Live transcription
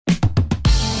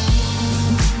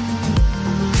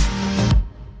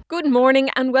Good morning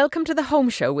and welcome to the Home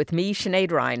Show with me,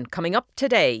 Sinead Ryan. Coming up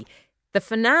today, the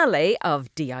finale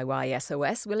of DIY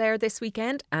SOS will air this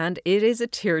weekend and it is a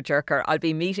tearjerker. I'll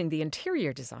be meeting the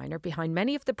interior designer behind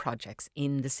many of the projects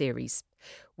in the series.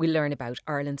 We'll learn about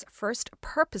Ireland's first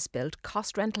purpose-built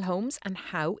cost rental homes and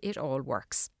how it all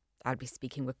works. I'll be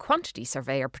speaking with quantity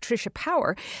surveyor Patricia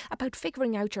Power about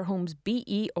figuring out your home's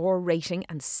BER rating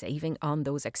and saving on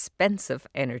those expensive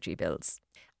energy bills.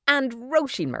 And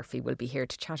Roisin Murphy will be here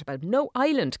to chat about no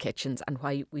island kitchens and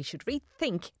why we should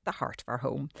rethink the heart of our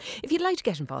home. If you'd like to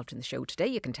get involved in the show today,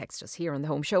 you can text us here on The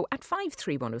Home Show at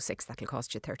 53106. That'll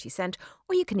cost you 30 cents.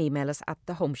 Or you can email us at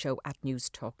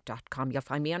thehomeshow@newstalk.com. You'll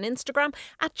find me on Instagram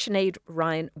at Sinead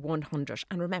Ryan 100.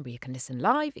 And remember, you can listen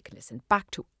live, you can listen back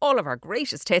to all of our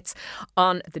greatest hits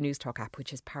on the Newstalk app,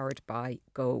 which is powered by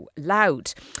Go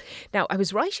Loud. Now, I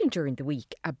was writing during the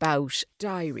week about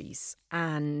diaries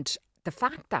and the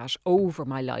fact that over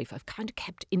my life I've kind of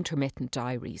kept intermittent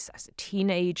diaries as a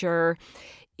teenager,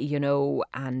 you know,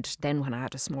 and then when I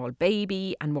had a small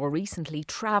baby, and more recently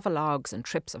travelogues and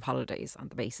trips of holidays on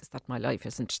the basis that my life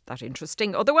isn't that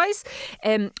interesting otherwise.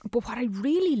 But what I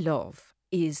really love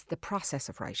is the process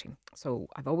of writing. So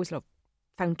I've always loved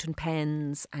fountain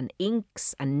pens and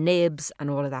inks and nibs and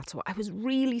all of that. So I was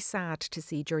really sad to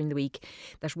see during the week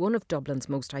that one of Dublin's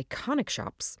most iconic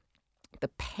shops, the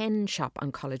pen shop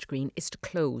on College Green, is to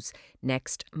close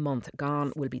next month.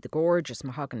 Gone will be the gorgeous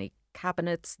mahogany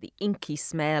cabinets, the inky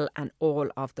smell and all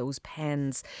of those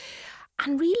pens.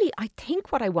 And really, I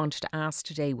think what I wanted to ask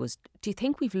today was, do you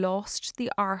think we've lost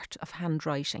the art of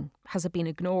handwriting? Has it been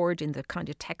ignored in the kind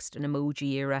of text and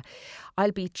emoji era?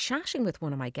 I'll be chatting with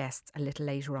one of my guests a little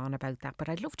later on about that, but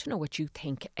I'd love to know what you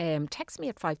think. Text me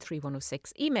at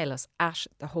 53106, email us at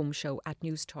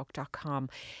thehomeshow@newstalk.com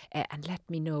and let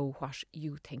me know what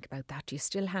you think about that. Do you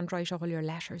still handwrite all your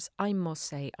letters? I must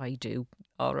say I do.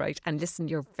 All right. And listen,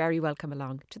 you're very welcome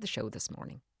along to the show this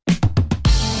morning.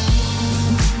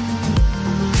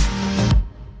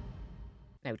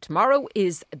 Now, tomorrow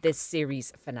is this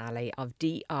series finale of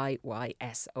DIY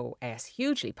SOS,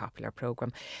 hugely popular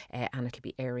programme, and it'll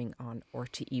be airing on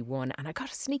RTÉ One. And I got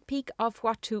a sneak peek of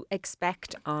what to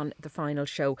expect on the final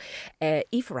show.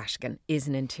 Aoife Rhattigan is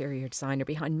an interior designer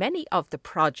behind many of the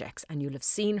projects, and you'll have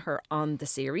seen her on the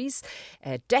series,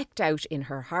 decked out in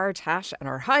her hard hat and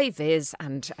her high vis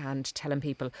and telling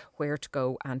people where to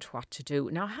go and what to do.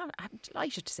 Now, I'm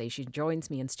delighted to say she joins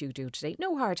me in studio today.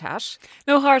 No hard hat.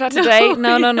 No hard hat today.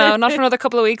 No, not for another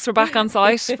couple of weeks. We're back on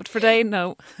site, but for today,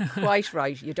 no. Quite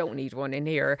right. You don't need one in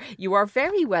here. You are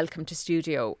very welcome to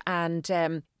studio. And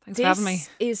thanks for having me. This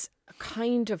is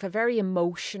kind of a very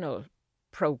emotional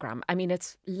programme. I mean,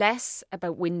 it's less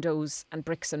about windows and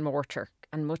bricks and mortar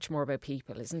and much more about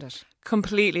people, isn't it?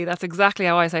 Completely. That's exactly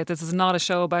how I say it. This is not a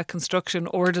show about construction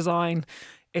or design.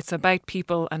 It's about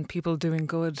people and people doing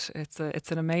good. It's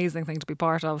an amazing thing to be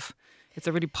part of. It's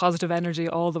a really positive energy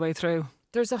all the way through.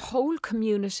 There's a whole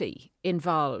community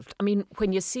involved. I mean,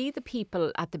 when you see the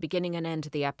people at the beginning and end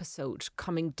of the episode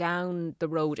coming down the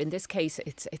road, in this case,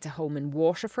 it's a home in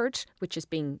Waterford, which is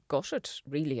being gutted,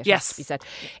 really, it has to be said.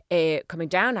 Coming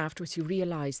down afterwards, you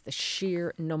realise the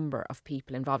sheer number of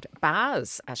people involved.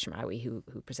 Baz Ashmawi, who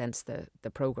presents the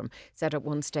programme, said at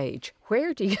one stage,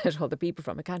 where do you get all the people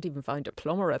from? I can't even find a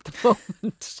plumber at the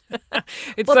moment.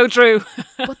 It's so true.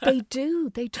 But they do.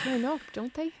 They turn up,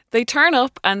 don't they? They turn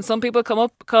up, and some people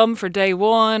come for day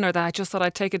one, or that I just thought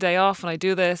I'd take a day off and I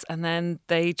do this, and then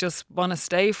they just want to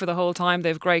stay for the whole time. They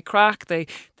have great crack. They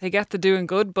get the doing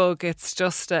good bug. It's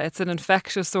just it's an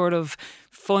infectious sort of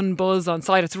fun buzz on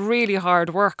site. It's really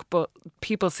hard work, but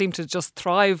people seem to just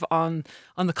thrive on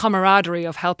the camaraderie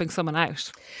of helping someone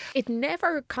out. It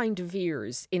never kind of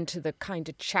veers into the kind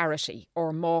of charity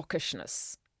or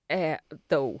mawkishness.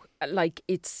 Though, like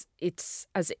it's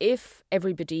as if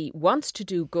everybody wants to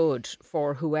do good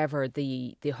for whoever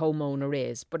the homeowner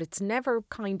is, but it's never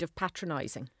kind of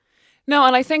patronising. No,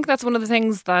 and I think that's one of the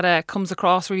things that comes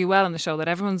across really well in the show, that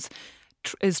everyone's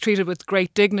is treated with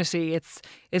great dignity. It's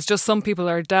just some people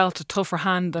are dealt a tougher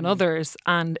hand than others,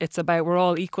 and it's about we're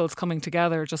all equals coming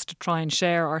together just to try and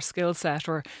share our skill set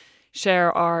or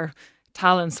share our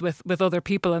talents with other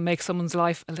people and make someone's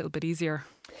life a little bit easier.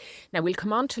 Now, we'll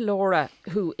come on to Laura,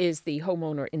 who is the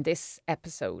homeowner in this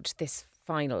episode, this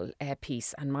final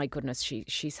piece. And my goodness,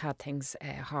 she's had things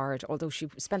hard, although she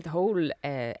spent the whole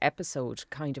episode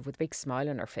kind of with a big smile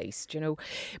on her face, you know.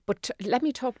 But let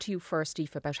me talk to you first,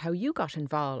 Aoife, about how you got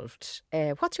involved.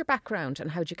 What's your background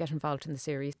and how did you get involved in the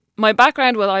series? My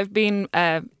background, well, I've been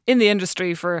in the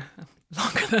industry for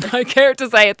longer than I care to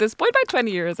say at this point, about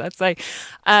 20 years, I'd say.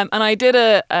 And I did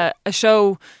a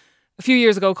show a few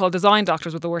years ago called Design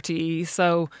Doctors with the RTÉ.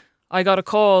 So I got a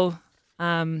call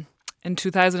in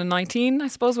 2019, I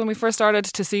suppose, when we first started,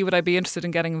 to see would I be interested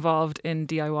in getting involved in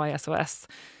DIY SOS.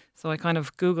 So I kind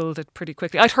of Googled it pretty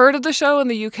quickly. I'd heard of the show in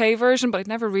the UK version, but I'd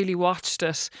never really watched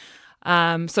it.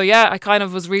 So yeah, I kind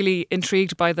of was really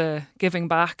intrigued by the giving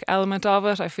back element of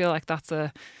it. I feel like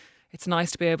it's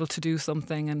nice to be able to do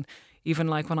something, and even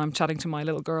like when I'm chatting to my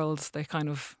little girls, they kind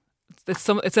of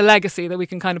it's a legacy that we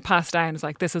can kind of pass down. It's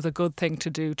like, this is a good thing to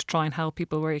do, to try and help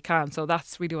people where you can. So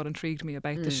that's really what intrigued me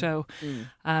about the show.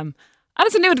 And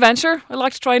it's a new adventure. I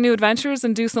like to try new adventures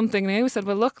and do something new. We said,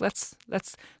 well, look, let's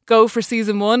go for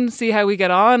season 1, see how we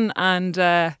get on, and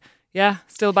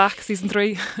still back, season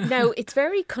 3. Now, it's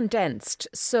very condensed.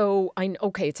 So,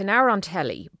 it's an hour on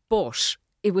telly, but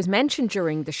it was mentioned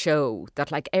during the show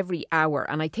that like every hour,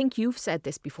 and I think you've said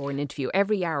this before in an interview,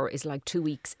 every hour is like 2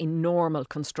 weeks in normal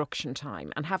construction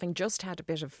time. And having just had a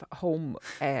bit of home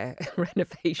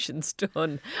renovations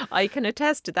done, I can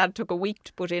attest to that. It took a week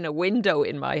to put in a window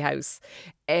in my house.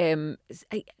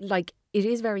 Like, it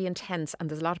is very intense, and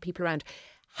there's a lot of people around.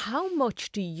 How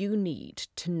much do you need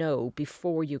to know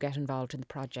before you get involved in the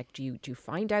project? Do you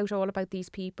find out all about these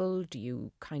people? Do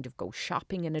you kind of go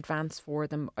shopping in advance for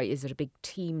them? Or is it a big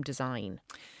team design?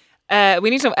 We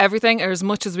need to know everything, or as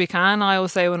much as we can. I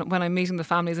always say when I'm meeting the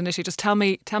families initially, just tell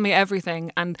me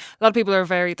everything. And a lot of people are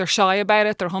they're shy about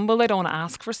it. They're humble. They don't want to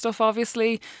ask for stuff,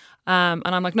 obviously. And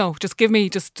I'm like, no, just give me,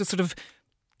 just sort of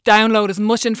download as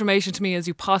much information to me as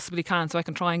you possibly can, so I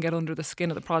can try and get under the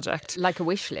skin of the project. Like a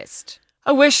wish list.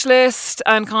 A wish list,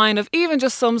 and kind of even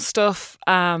just some stuff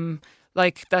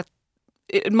like that.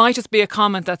 It might just be a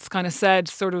comment that's kind of said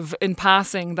sort of in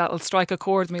passing that'll strike a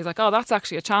chord with me. It's like, oh, that's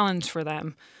actually a challenge for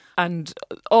them. And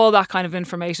all that kind of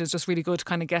information is just really good to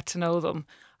kind of get to know them.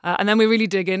 And then we really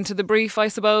dig into the brief, I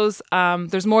suppose.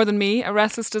 There's more than me at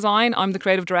Restless Design. I'm the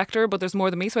creative director, but there's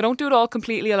more than me. So I don't do it all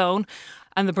completely alone.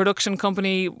 And the production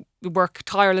company work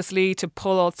tirelessly to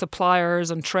pull out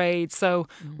suppliers and trades. So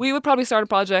we would probably start a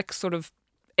project sort of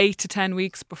 8 to 10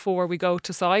 weeks before we go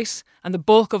to site. And the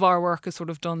bulk of our work is sort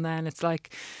of done then. It's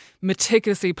like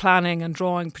meticulously planning and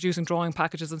producing drawing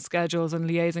packages and schedules and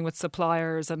liaising with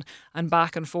suppliers and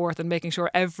back and forth and making sure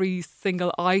every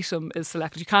single item is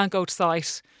selected. You can't go to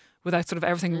site without sort of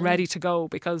everything ready to go,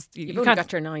 because you've you only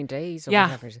got your 9 days or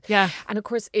whatever. Yeah. And of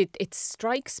course, it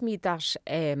strikes me that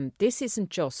this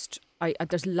isn't just...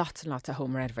 there's lots and lots of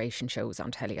home renovation shows on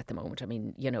telly at the moment. I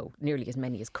mean, nearly as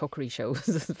many as cookery shows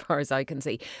as far as I can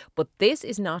see. But this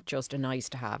is not just a nice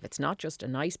to have. It's not just a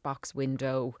nice box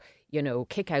window,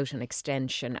 kick out an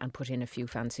extension and put in a few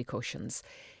fancy cushions.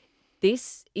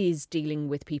 This is dealing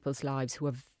with people's lives who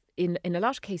have, in a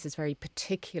lot of cases, very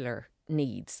particular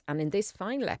needs. And in this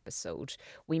final episode,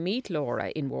 we meet Laura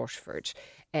in Waterford,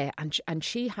 and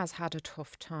she has had a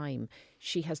tough time.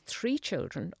 She has 3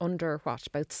 children under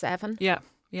about 7? Yeah.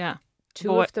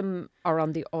 2 of them are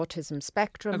on the autism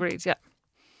spectrum. Agreed, yeah.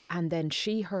 And then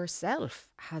she herself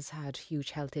has had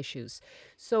huge health issues.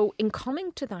 So in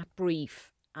coming to that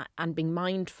brief and being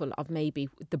mindful of maybe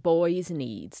the boys'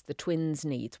 needs, the twins'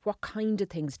 needs, what kind of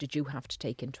things did you have to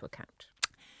take into account?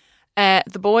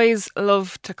 The boys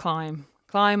love to climb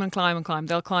and climb and climb.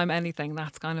 They'll climb anything.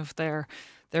 That's kind of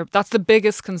that's the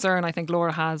biggest concern I think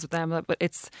Laura has with them. But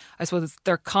I suppose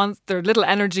they're little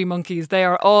energy monkeys. They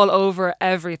are all over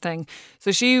everything.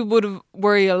 So she would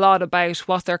worry a lot about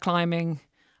what they're climbing.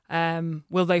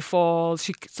 Will they fall?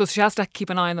 So she has to keep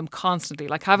an eye on them constantly.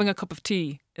 Like having a cup of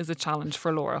tea is a challenge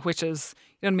for Laura, which is,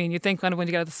 you know what I mean? You think kind of when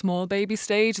you get at the small baby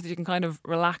stage that you can kind of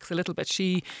relax a little bit.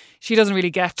 She doesn't really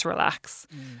get to relax.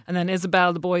 And then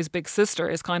Isabel, the boy's big sister,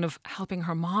 is kind of helping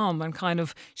her mom, and kind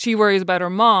of she worries about her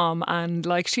mom, and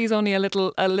like she's only a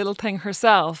little thing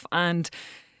herself, and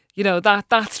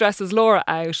that stresses Laura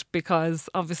out, because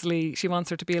obviously she wants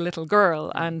her to be a little girl.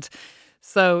 And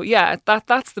so, yeah,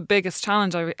 that's the biggest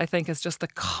challenge, I think, is just the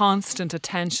constant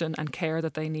attention and care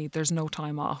that they need. There's no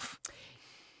time off.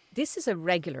 This is a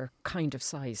regular kind of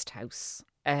sized house.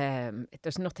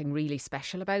 There's nothing really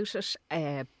special about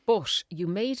it. But you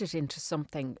made it into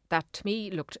something that to me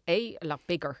looked a lot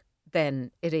bigger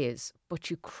than it is, but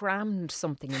you crammed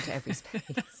something into every space.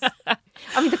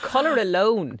 I mean, the colour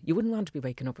alone, you wouldn't want to be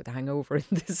waking up with a hangover in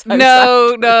this house.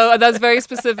 No, that's very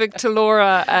specific to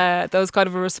Laura. That was kind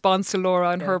of a response to Laura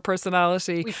and her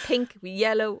personality. With pink, with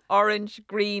yellow, orange,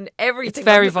 green, everything. It's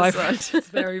very vibrant. It's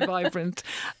very vibrant.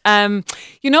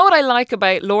 You know what I like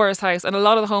about Laura's house and a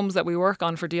lot of the homes that we work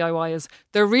on for DIY is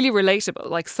they're really relatable.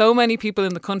 Like, so many people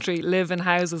in the country live in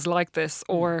houses like this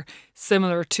or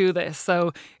similar to this.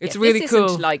 So it's really cool.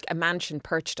 This isn't like a mansion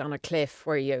perched on a cliff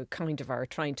where you kind of are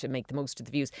trying to make the most of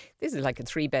the views. This is like a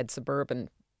 3-bed suburban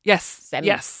Yes. Semi.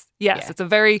 Yes. Yeah. It's a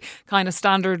very kind of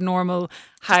standard, normal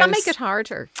house. Does that make it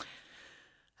harder?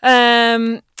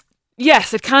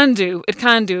 Yes, it can do. It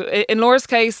can do. In Laura's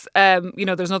case,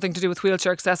 there's nothing to do with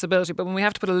wheelchair accessibility, but when we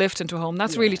have to put a lift into a home,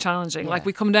 that's really challenging. Yeah. Like,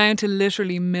 we come down to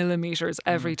literally millimetres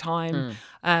every time.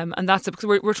 And that's because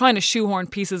we're trying to shoehorn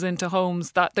pieces into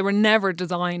homes that they were never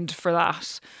designed for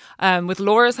that. With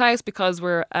Laura's house, because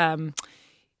we're...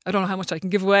 I don't know how much I can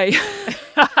give away.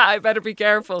 I better be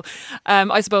careful.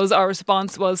 I suppose our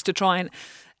response was to try and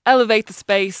elevate the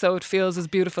space so it feels as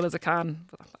beautiful as it can.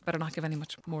 But I better not give any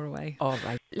much more away. All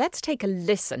right. Let's take a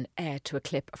listen to a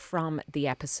clip from the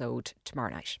episode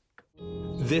tomorrow night.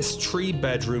 This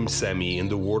 3-bedroom semi in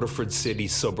the Waterford city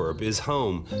suburb is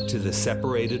home to the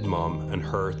separated mom and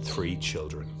her 3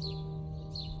 children.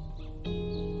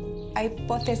 I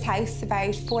bought this house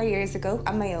about 4 years ago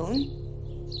on my own.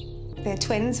 The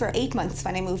twins were 8 months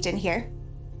when I moved in here.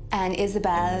 And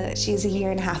Isabel, she's a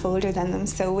year and a half older than them,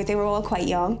 so they were all quite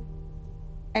young.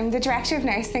 I'm the director of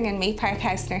nursing in May Park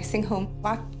House Nursing Home.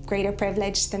 What greater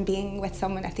privilege than being with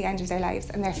someone at the end of their lives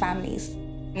and their families.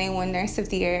 I won Nurse of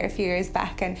the Year a few years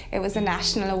back, and it was a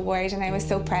national award, and I was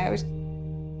so proud.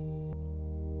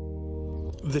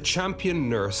 The champion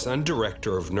nurse and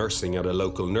director of nursing at a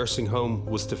local nursing home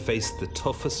was to face the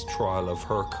toughest trial of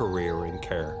her career in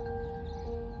care.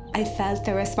 I felt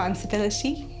the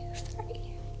responsibility.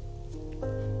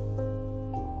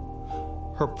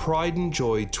 Her pride and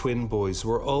joy twin boys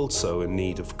were also in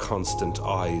need of constant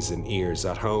eyes and ears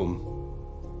at home.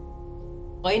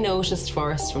 I noticed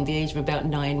first from the age of about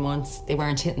 9 months they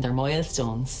weren't hitting their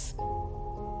milestones.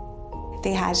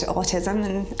 They had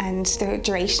autism, and the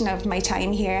duration of my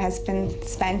time here has been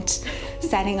spent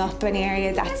setting up an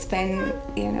area that's been,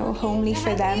 homely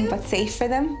for them but safe for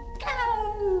them.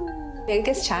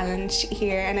 Biggest challenge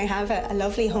here, and I have a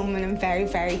lovely home and I'm very,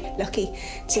 very lucky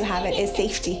to have it, is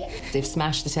safety. They've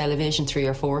smashed the television 3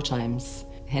 or 4 times,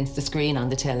 hence the screen on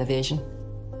the television.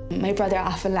 My brother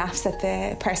often laughs at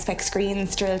the Perspex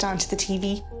screens drilled onto the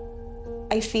TV.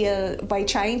 I feel by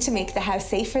trying to make the house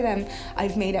safe for them,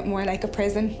 I've made it more like a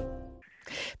prison.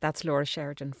 That's Laura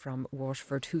Sheridan from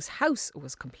Waterford, whose house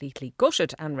was completely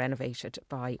gutted and renovated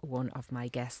by one of my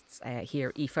guests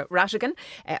here, Aoife Rhattigan,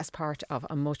 as part of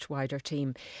a much wider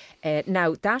team.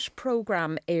 Now, that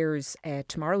programme airs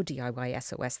tomorrow, DIY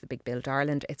SOS, The Big Build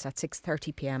Ireland. It's at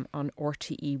 6:30pm on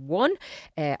RTÉ One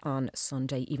on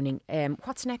Sunday evening.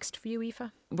 What's next for you, Aoife?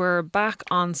 We're back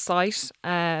on site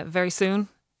very soon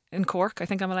in Cork. I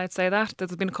think I'm allowed to say that.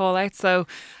 There's been a call out. So,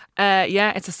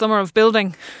 it's a summer of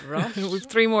building. Right. We've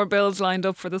 3 more builds lined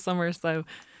up for the summer. So,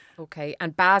 okay.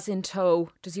 And Baz in tow.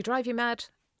 Does he drive you mad?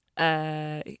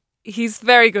 He's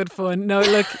very good fun. No,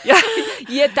 look, yeah.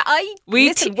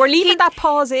 We're leaving that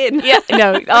pause in. Yeah,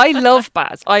 no, I love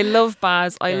Baz. I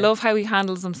love how he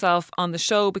handles himself on the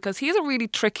show, because he has a really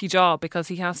tricky job, because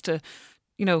he has to,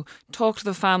 talk to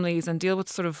the families and deal with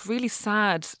sort of really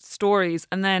sad stories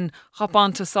and then hop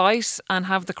onto site and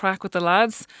have the crack with the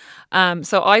lads.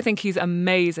 So I think he's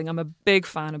amazing. I'm a big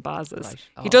fan of Baz's. Right.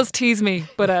 He does tease me,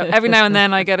 but every now and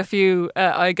then I get a few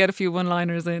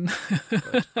one-liners in.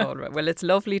 All right. Well, it's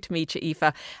lovely to meet you,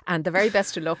 Aoife, and the very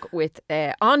best of luck with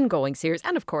ongoing series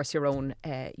and, of course, your own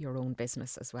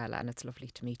business as well. And it's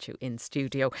lovely to meet you in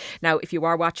studio. Now, if you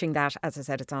are watching that, as I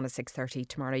said, it's on at 6:30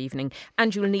 tomorrow evening,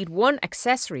 and you'll need one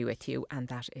accessory with you, and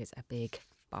that is a big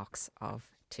box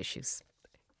of tissues.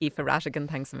 Aoife Rhattigan,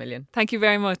 thanks a million. Thank you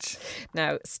very much.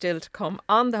 Now, still to come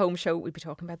on The Home Show, we'll be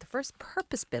talking about the first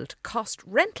purpose-built cost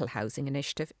rental housing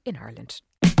initiative in Ireland.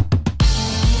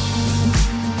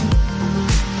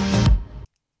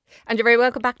 And you're very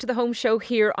welcome back to The Home Show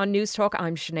here on News Talk.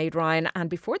 I'm Sinead Ryan, and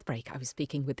before the break I was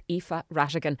speaking with Aoife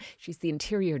Rhattigan. She's the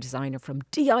interior designer from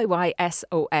DIY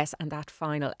SOS, and that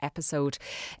final episode,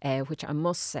 which I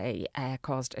must say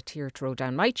caused a tear to roll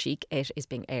down my cheek, it is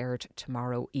being aired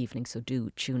tomorrow evening, so do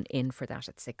tune in for that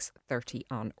at 6:30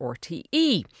 on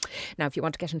RTE. Now, if you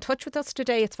want to get in touch with us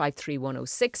today, it's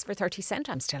 53106 for 30 cent.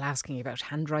 I'm still asking you about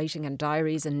handwriting and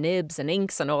diaries and nibs and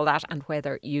inks and all that, and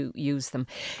whether you use them,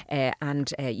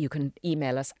 and you can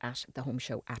email us at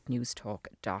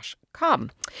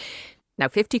thehomeshow@newstalk.com. Now,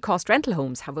 50 cost rental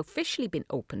homes have officially been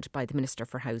opened by the Minister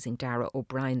for Housing, Darragh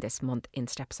O'Brien, this month in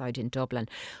Stepside in Dublin.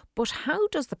 But how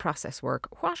does the process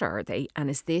work? What are they? And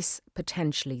is this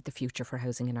potentially the future for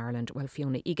housing in Ireland? Well,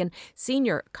 Fiona Egan,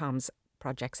 Senior Comms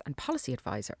Projects and Policy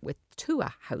Advisor with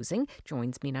TUA Housing,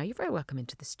 joins me now. You're very welcome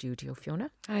into the studio,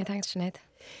 Fiona. Hi, thanks, Sinead.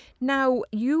 Now,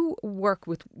 you work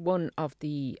with one of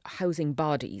the housing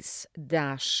bodies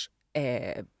that,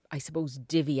 I suppose,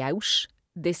 divvy out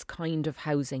this kind of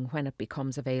housing when it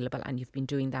becomes available, and you've been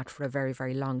doing that for a very,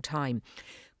 very long time.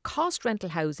 cost rental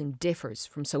housing differs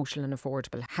from social and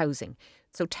affordable housing.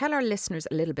 So tell our listeners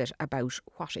a little bit about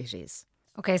what it is.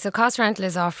 Okay, so cost rental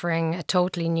is offering a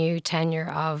totally new tenure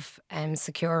of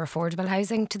secure affordable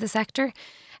housing to the sector.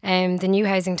 The new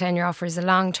housing tenure offers a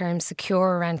long-term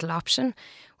secure rental option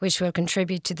which will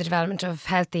contribute to the development of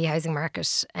healthy housing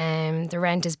market. The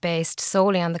rent is based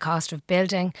solely on the cost of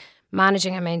building,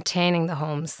 managing and maintaining the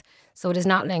homes, so it is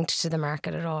not linked to the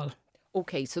market at all.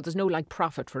 Okay, so there's no like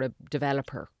profit for a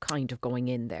developer kind of going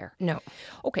in there. No.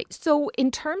 Okay, so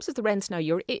in terms of the rents now,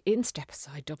 you're in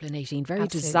Stepaside, Dublin 18, very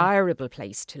Absolutely. desirable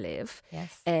place to live.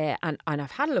 Yes. And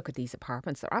I've had a look at these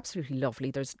apartments. They're absolutely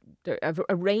lovely. There's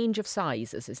a range of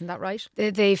sizes, isn't that right?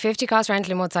 The 50 cost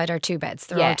rental in Woodside are 2 beds.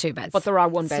 They're all 2 beds. But there are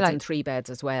 1 beds and 3 beds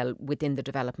as well within the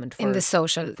development. In the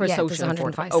social. For social there's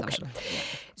 105 affordable. social. Okay.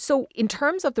 So in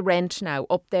terms of the rent now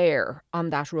up there on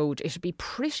that road, it'd be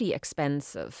pretty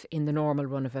expensive in the normal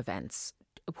run of events.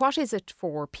 What is it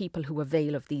for people who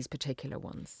avail of these particular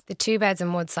ones? The 2 beds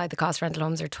in Woodside, the cost rental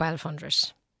homes are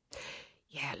 1,200.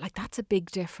 Yeah, like that's a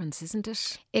big difference, isn't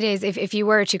it? It is. If you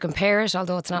were to compare it,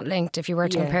 although it's not linked, if you were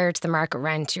to compare it to the market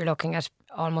rent, you're looking at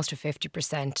almost a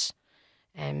 50%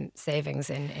 savings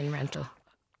in rental.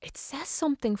 It says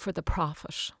something for the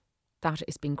profit that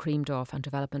is being creamed off on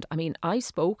development. I mean, I've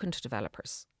spoken to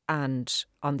developers and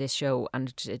on this show,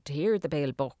 and to hear the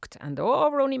bail booked and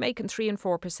we're only making 3 and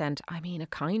 4%. I mean, it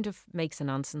kind of makes a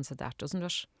nonsense of that, doesn't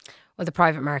it? Well, the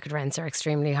private market rents are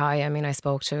extremely high. I mean, I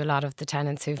spoke to a lot of the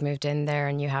tenants who've moved in there,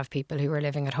 and you have people who are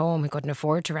living at home who couldn't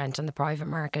afford to rent on the private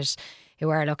market, who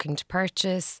are looking to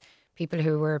purchase, people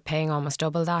who were paying almost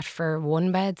double that for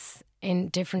 1 beds in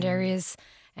different areas.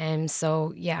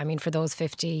 So, yeah, I mean, for those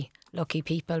 50 lucky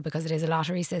people, because it is a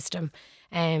lottery system,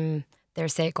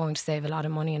 they're going to save a lot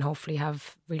of money and hopefully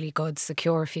have really good,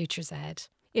 secure futures ahead.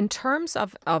 In terms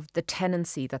of the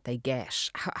tenancy that they get,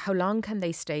 how long can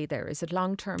they stay there? Is it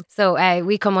long term? So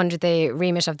we come under the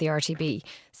remit of the RTB.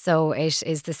 So it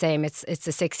is the same. It's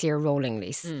a 6-year rolling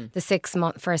lease.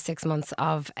 The first 6 months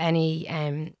of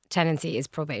any tenancy is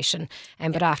probation.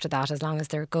 But after that, as long as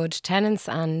they're good tenants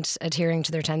and adhering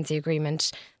to their tenancy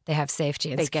agreement, they have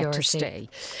safety and they security. Get to stay.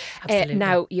 Absolutely.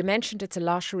 Now, you mentioned it's a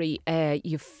lottery.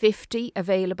 You've 50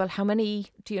 available. How many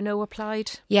do you know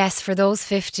applied? Yes, for those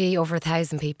 50, over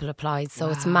 1,000 people applied. So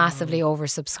it's massively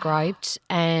oversubscribed,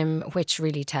 which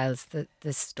really tells the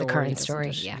current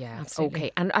story. Yeah, absolutely.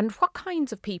 Okay. And what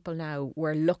kinds of people now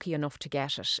were lucky enough to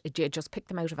get it? Do you just pick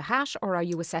them out of a hat, or are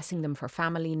you assessing them for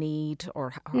family need?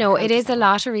 No, it is a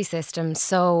lottery system.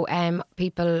 So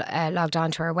people logged on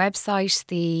to our website.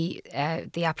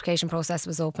 The application process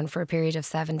was open for a period of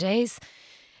 7 days.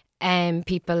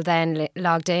 People then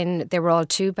logged in. They were all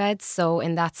 2 beds. So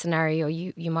in that scenario,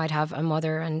 you might have a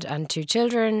mother and 2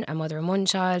 children, a mother and 1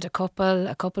 child, a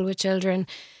couple with children.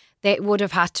 They would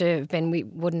have had to have been, we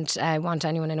wouldn't want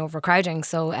anyone in overcrowding,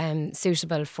 so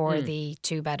suitable for the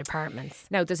 2-bed apartments.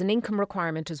 Now, there's an income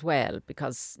requirement as well,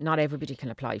 because not everybody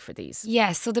can apply for these.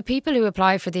 Yes, so the people who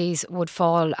apply for these would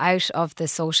fall out of the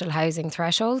social housing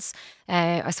thresholds.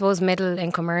 I suppose middle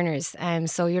income earners.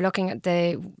 So you're looking at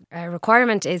the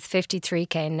requirement is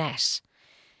 53k net.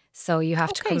 So you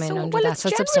have to come in under that. So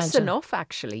it's generous enough,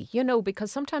 actually,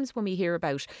 because sometimes when we hear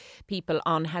about people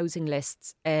on housing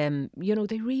lists, they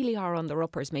really are on their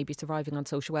uppers, maybe surviving on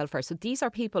social welfare. So these are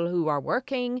people who are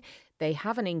working, they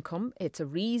have an income, it's a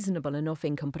reasonable enough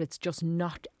income, but it's just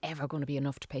not ever going to be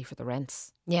enough to pay for the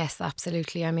rents. Yes,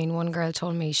 absolutely. I mean, one girl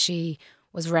told me she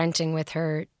was renting with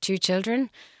her 2 children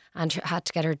and had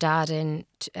to get her dad in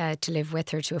to live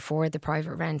with her to afford the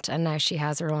private rent. And now she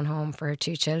has her own home for her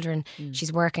 2 children.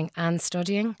 She's working and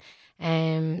studying.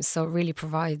 So it really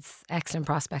provides excellent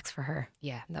prospects for her.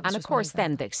 Yeah. And of course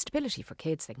then the stability for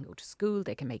kids. They can go to school,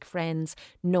 they can make friends,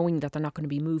 knowing that they're not going to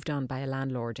be moved on by a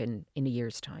landlord in a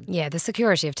year's time. Yeah, the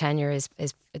security of tenure is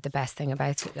the best thing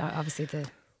about it. Obviously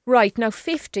Right, now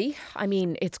 50, I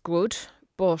mean, it's good,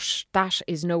 but that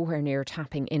is nowhere near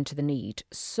tapping into the need.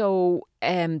 So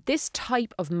this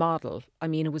type of model, I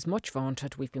mean, it was much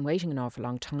vaunted. We've been waiting an awful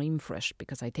long time for it,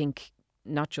 because I think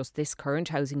not just this current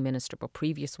housing minister, but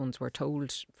previous ones were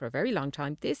told for a very long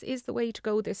time, this is the way to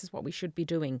go, this is what we should be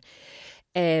doing.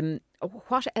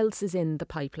 What else is in the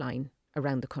pipeline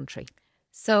around the country?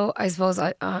 So I suppose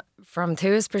from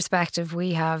TUA's perspective,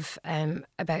 we have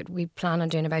we plan on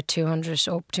doing about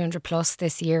 200 plus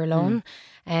this year alone,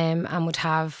 and would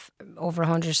have over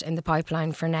 100 in the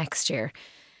pipeline for next year.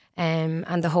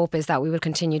 And the hope is that we will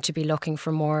continue to be looking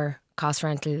for more cost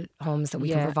rental homes that we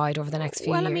can provide over the next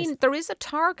few years. Well, I mean, there is a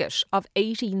target of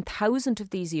 18,000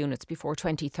 of these units before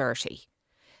 2030.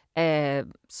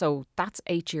 So that's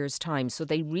 8 years' time. So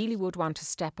they really would want to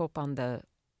step up on the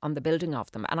on the building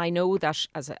of them. And I know that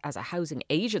as a housing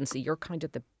agency, you're kind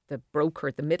of the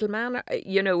broker, the middleman,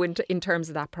 in terms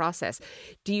of that process.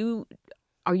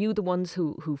 Are you the ones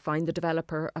who find the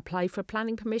developer, apply for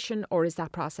planning permission, or is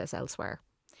that process elsewhere?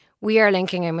 We are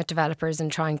linking in with developers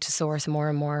and trying to source more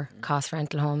and more cost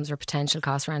rental homes or potential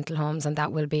cost rental homes, and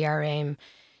that will be our aim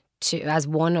as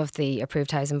one of the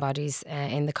approved housing bodies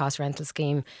in the cost rental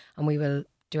scheme, and we will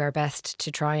do our best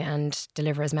to try and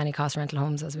deliver as many cost rental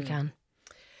homes as we can.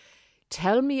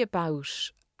 Tell me about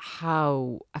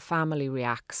how a family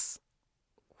reacts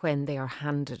when they are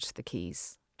handed the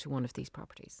keys to one of these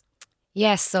properties.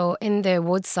 Yes, so in the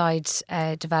Woodside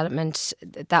development,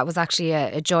 that was actually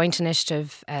a joint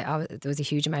initiative. There was a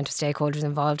huge amount of stakeholders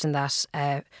involved in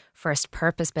that first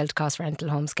purpose-built cost rental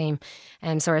home scheme.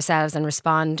 So ourselves and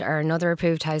Respond are another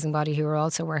approved housing body who are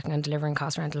also working on delivering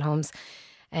cost rental homes.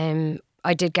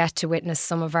 I did get to witness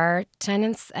some of our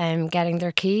tenants getting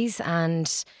their keys,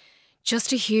 and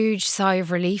just a huge sigh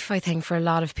of relief, I think, for a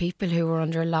lot of people who were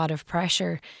under a lot of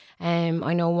pressure. I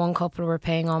know one couple were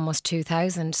paying almost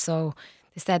 2,000, so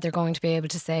they said they're going to be able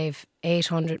to save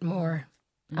 800 more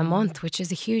a month, which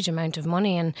is a huge amount of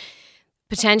money. And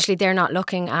potentially they're not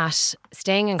looking at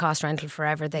staying in cost rental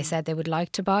forever. They said they would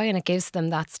like to buy, and it gives them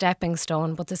that stepping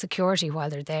stone, but the security while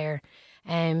they're there.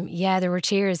 There were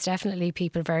tears, definitely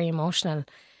people very emotional.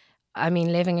 I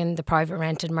mean, living in the private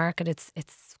rented market,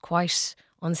 it's quite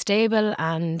unstable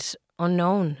and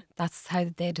unknown. That's how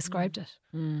they described it.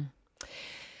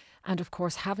 And of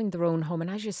course, having their own home,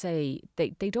 and as you say,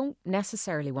 they don't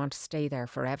necessarily want to stay there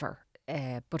forever,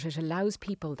 but it allows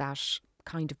people that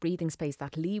kind of breathing space,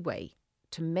 that leeway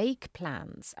to make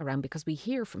plans around, because we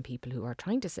hear from people who are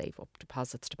trying to save up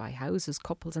deposits to buy houses,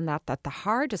 couples and that the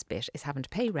hardest bit is having to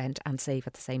pay rent and save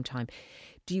at the same time.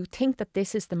 Do you think that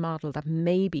this is the model that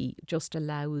maybe just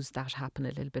allows that happen a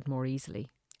little bit more easily?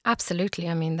 Absolutely.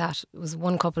 I mean, that was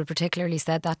one couple particularly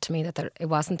said that to me, that it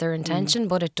wasn't their intention,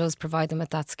 but it does provide them with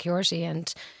that security,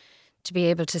 and to be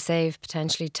able to save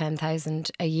potentially 10,000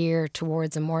 a year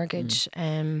towards a mortgage.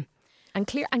 And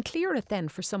clear it then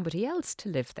for somebody else to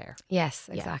live there. Yes,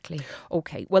 exactly. Yeah.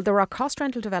 Okay. Well, there are cost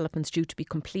rental developments due to be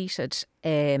completed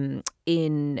in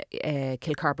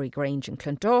Kilcarberry Grange in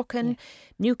Clondalkin,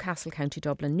 Newcastle, County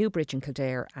Dublin, Newbridge in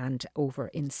Kildare, and over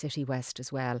in City West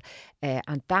as well.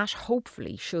 And that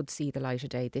hopefully should see the light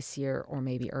of day this year or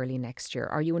maybe early next year.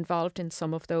 Are you involved in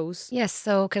some of those? Yes.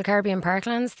 So Kilcarberry and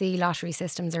Parklands, the lottery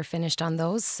systems are finished on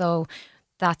those. So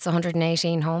that's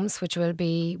 118 homes, which we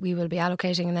will be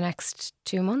allocating in the next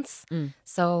 2 months.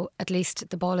 So at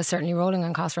least the ball is certainly rolling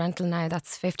on cost rental now.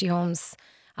 That's 50 homes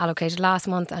allocated last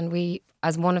month, and we,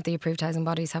 as one of the approved housing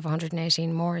bodies, have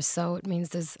 118 more. So it means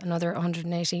there's another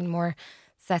 118 more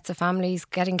sets of families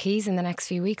getting keys in the next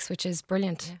few weeks, which is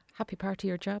brilliant. Yeah. Happy part of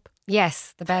your job?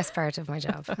 Yes, the best part of my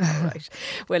job. Right.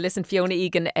 Well, listen, Fiona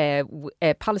Egan,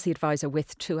 Policy Advisor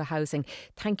with TUA Housing,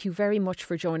 thank you very much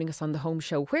for joining us on the Home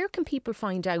Show. Where can people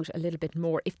find out a little bit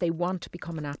more if they want to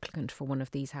become an applicant for one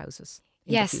of these houses?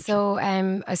 Yes, so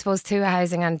I suppose TUA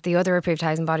Housing and the other approved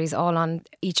housing bodies all on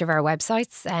each of our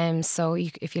websites. So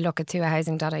if you look at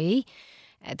tuahousing.ie,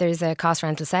 there's a cost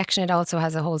rental section. It also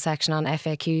has a whole section on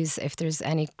FAQs if there's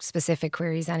any specific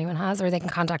queries anyone has, or they can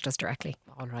contact us directly.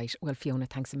 All right. Well, Fiona,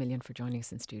 thanks a million for joining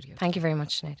us in studio. Thank you very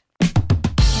much, Sinead.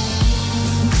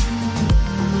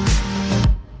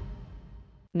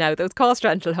 Now, those cost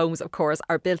rental homes, of course,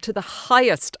 are built to the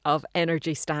highest of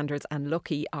energy standards, and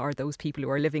lucky are those people who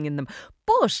are living in them.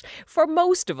 But for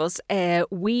most of us,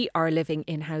 we are living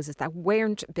in houses that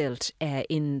weren't built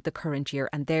in the current year,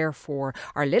 and therefore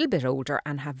are a little bit older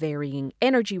and have varying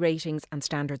energy ratings and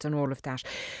standards and all of that.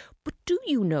 But do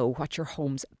you know what your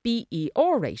home's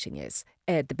BER rating is?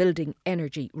 The building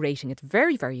energy rating. It's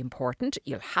very, very important.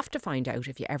 You'll have to find out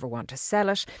if you ever want to sell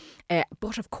it.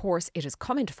 But of course, it has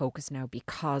come into focus now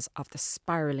because of the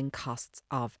spiralling costs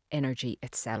of energy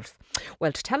itself.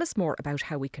 Well, to tell us more about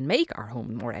how we can make our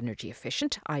home more energy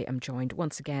efficient, I am joined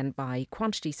once again by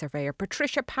quantity surveyor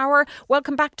Patricia Power.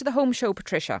 Welcome back to the Home Show,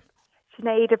 Patricia.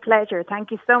 Sinead, a pleasure.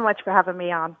 Thank you so much for having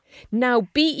me on. Now,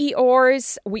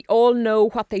 BERs, we all know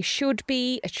what they should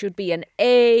be. It should be an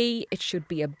A, it should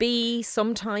be a B.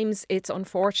 Sometimes it's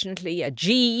unfortunately a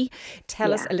G.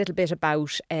 Tell us a little bit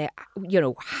about,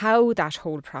 how that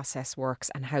whole process works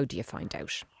and how do you find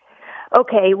out?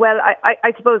 Okay, well,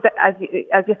 I suppose that as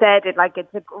you said,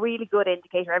 it's a really good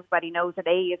indicator. Everybody knows that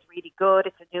A is really good.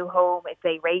 It's a new home. It's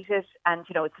A-rated, and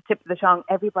it's the tip of the tongue.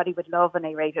 Everybody would love an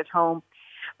A-rated home.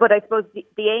 But I suppose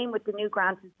the aim with the new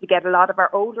grants is to get a lot of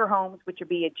our older homes, which would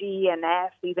be a G, an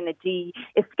F, even a D,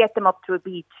 is to get them up to a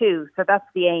B2. So that's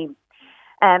the aim.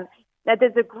 Now,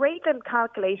 there's a great little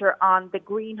calculator on the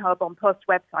Green Hub on Plus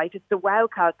website. It's the WOW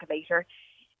calculator.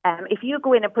 If you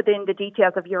go in and put in the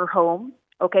details of your home,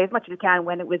 okay, as much as you can,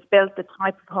 when it was built, the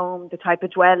type of home, the type of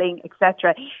dwelling,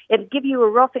 etc., it'll give you a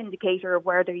rough indicator of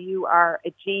whether you are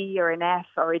a G or an F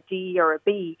or a D or a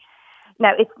B.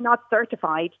 Now, it's not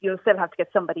certified. You'll still have to get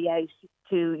somebody out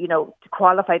to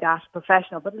qualify that as a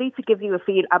professional, but at least it gives you a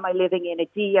feel, am I living in a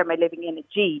D or am I living in a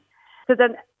G? So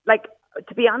then,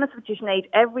 to be honest with you, Sinead,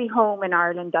 every home in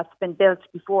Ireland that's been built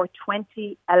before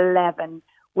 2011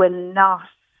 will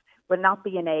not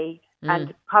be an A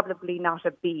and probably not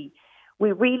a B.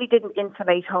 We really didn't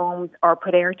insulate homes or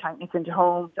put air tightness into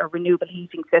homes or renewable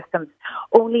heating systems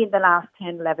only in the last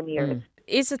 10, 11 years.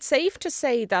 Is it safe to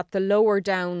say that the lower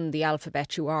down the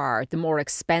alphabet you are, the more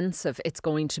expensive it's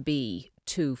going to be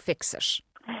to fix it?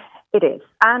 It is.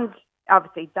 And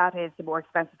obviously that is the more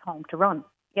expensive home to run,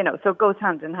 so it goes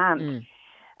hand in hand.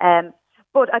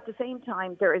 But at the same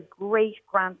time, there is great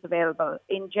grants available.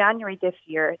 In January this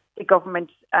year, the government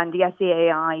and the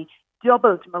SEAI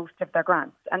doubled most of their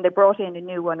grants, and they brought in a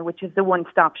new one, which is the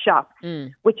one-stop shop,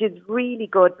 which is really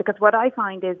good, because what I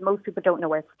find is most people don't know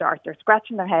where to start. They're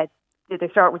scratching their heads. Do they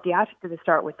start with the attic? Do they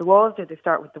start with the walls? Do they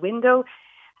start with the window?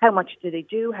 How much do they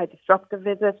do? How disruptive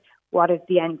is it? What is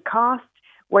the end cost?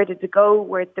 Where did it go?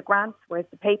 Where's the grants? Where's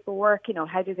the paperwork?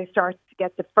 How do they start to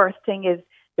get the first thing is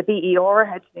the BER?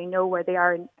 How do they know where they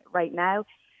are right now?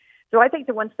 So I think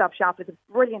the one-stop shop is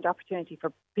a brilliant opportunity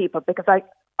for people, because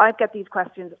I get these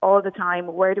questions all the time.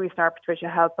 Where do we start, Patricia?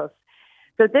 Help us.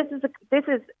 So this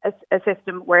is a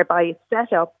system whereby it's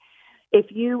set up. If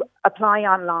you apply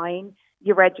online,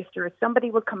 you register.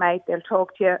 Somebody will come out. They'll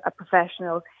talk to you, a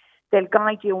professional. They'll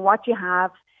guide you on what you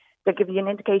have. They'll give you an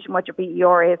indication what your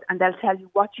BER is, and they'll tell you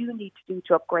what you need to do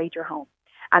to upgrade your home.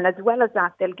 And as well as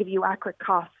that, they'll give you accurate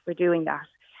costs for doing that.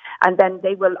 And then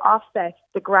they will offset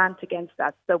the grant against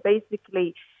that. So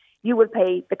basically, you will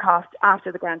pay the cost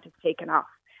after the grant is taken off.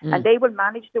 And they will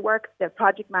manage the work, they'll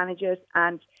project manage it,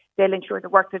 and they'll ensure the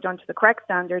works are done to the correct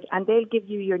standard, and they'll give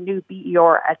you your new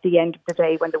BER at the end of the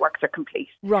day when the works are complete.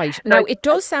 Right. Now, it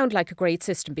does sound like a great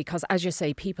system, because, as you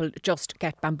say, people just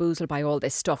get bamboozled by all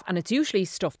this stuff, and it's usually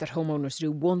stuff that homeowners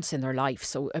do once in their life.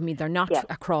 So, I mean, they're not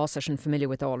across it and familiar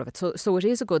with all of it. So it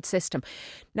is a good system.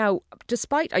 Now,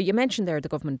 despite, you mentioned there the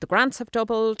government, the grants have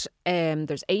doubled.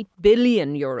 There's €8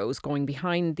 billion going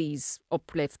behind these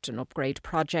uplift and upgrade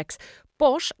projects.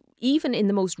 But even in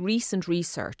the most recent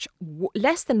research,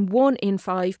 less than 1 in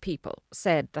 5 people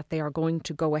said that they are going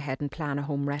to go ahead and plan a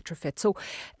home retrofit. So,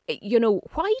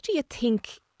 why do you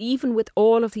think, even with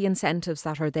all of the incentives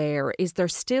that are there, is there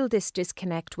still this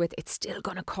disconnect with it's still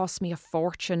going to cost me a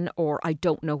fortune, or I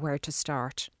don't know where to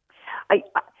start? I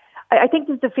think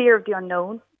there's the fear of the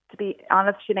unknown, to be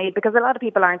honest, Sinead, because a lot of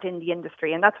people aren't in the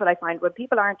industry. And that's what I find. When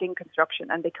people aren't in construction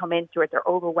and they come into it, they're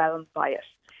overwhelmed by it.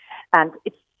 And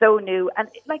it's so new, and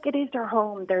it is their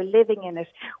home, they're living in it.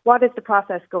 What is the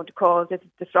process going to cause? Is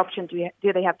it disruption?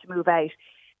 Do they have to move out?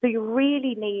 So you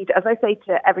really need, as I say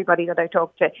to everybody that I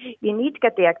talk to, you need to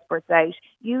get the experts out.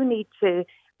 You need to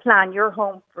plan your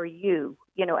home for you,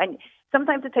 and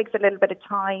sometimes it takes a little bit of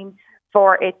time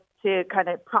for it to kind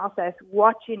of process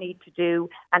what you need to do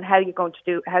and how you're going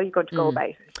to go about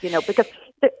it, because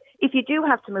if you do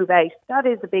have to move out, that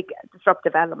is a big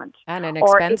disruptive element. And an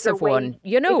expensive one,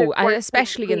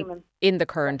 especially in the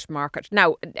current market.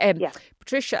 Now,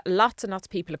 Patricia, lots and lots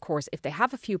of people, of course, if they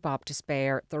have a few bob to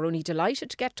spare, they're only delighted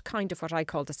to get kind of what I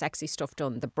call the sexy stuff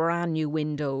done, the brand new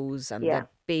windows and the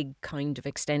big kind of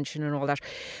extension and all that.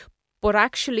 But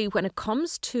actually, when it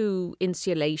comes to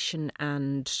insulation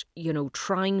and,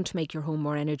 trying to make your home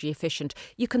more energy efficient,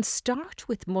 you can start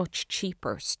with much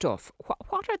cheaper stuff.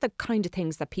 What are the kind of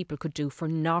things that people could do for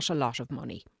not a lot of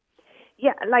money?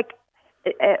 Yeah,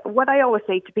 what I always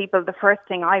say to people, the first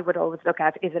thing I would always look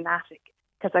at is an attic.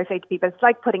 Because I say to people, it's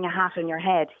like putting a hat on your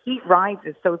head. Heat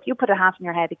rises. So if you put a hat on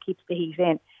your head, it keeps the heat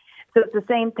in. So it's the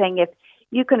same thing if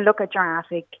you can look at your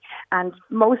attic, and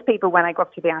most people, when I go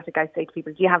up to the attic, I say to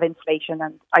people, do you have insulation?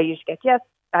 And I usually get, yes,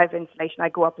 I have insulation. I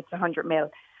go up, it's 100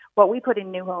 mil. What we put in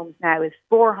new homes now is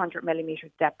 400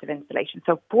 millimetres depth of insulation,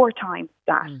 so 4 times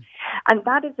that. And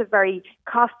that is a very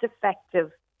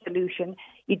cost-effective solution.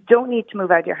 You don't need to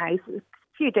move out of your house. It's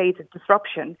a few days of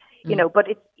disruption, but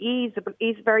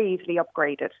it's very easily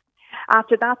upgraded.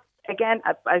 After that, again,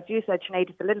 as you said, Sinead,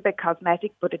 it's a little bit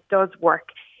cosmetic, but it does work.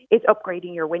 It's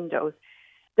upgrading your windows.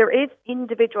 There is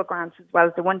individual grants as well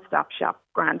as the one-stop shop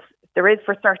grants. There is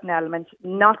for certain elements,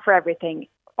 not for everything.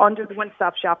 Under the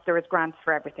one-stop shop, there is grants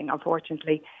for everything,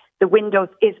 unfortunately. The windows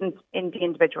isn't in the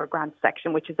individual grants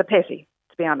section, which is a pity,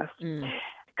 to be honest.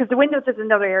 because the windows is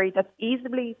another area that's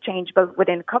easily changeable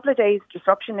within a couple of days.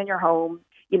 Disruption in your home,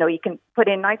 you know, you can put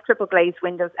in nice triple glazed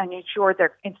windows and ensure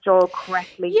they're installed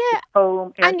correctly. Yeah,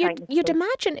 Foam, and you'd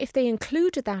imagine if they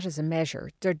included that as a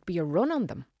measure, there'd be a run on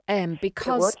them.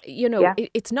 Because, you know,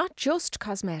 it's not just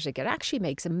cosmetic. It actually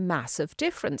makes a massive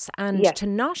difference. And to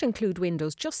not include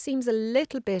windows just seems a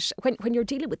little bit, when you're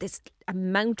dealing with this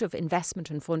amount of investment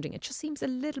and funding, it just seems a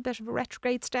little bit of a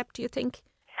retrograde step, do you think?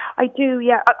 I do,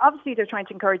 yeah. Obviously, they're trying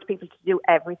to encourage people to do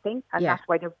everything, and that's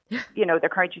why they're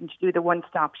encouraging to do the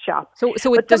one-stop shop. So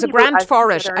there's a grant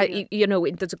for it.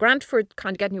 There's a grant for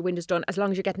kind of getting your windows done as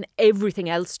long as you're getting everything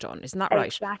else done. Isn't that right?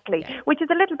 Exactly. Yeah. Which is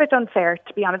a little bit unfair,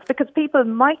 to be honest, because people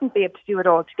mightn't be able to do it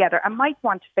all together and might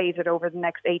want to phase it over the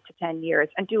next 8 to 10 years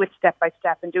and do it step by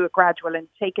step and do it gradual and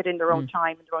take it in their own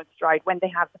time and their own stride when they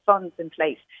have the funds in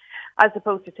place, as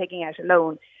opposed to taking out a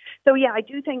loan. So, yeah, I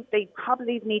do think they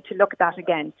probably need to look at that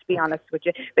again, to be honest with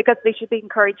you, because they should be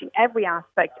encouraging every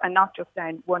aspect and not just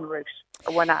down one route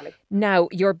or one alley. Now,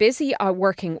 you're busy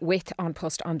working with An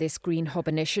Post on this Green Hub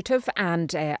initiative,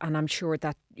 and I'm sure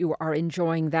that you are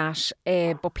enjoying that.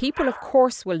 But people, of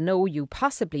course, will know you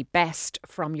possibly best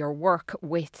from your work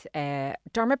with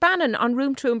Dermot Bannon on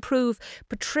Room to Improve.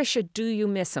 Patricia, do you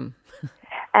miss him?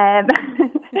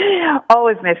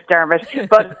 Always miss Dermot,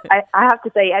 but I have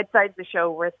to say, outside the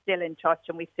show, we're still in touch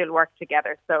and we still work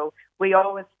together. So we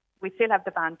still have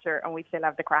the banter and we still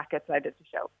have the crack outside of the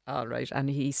show. All right, and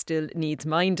he still needs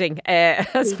minding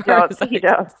as far as I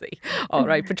can see. All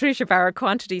right, Patricia Power,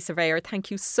 Quantity Surveyor,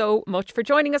 thank you so much for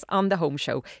joining us on the Home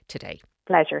Show today.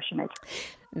 Pleasure, Sinead.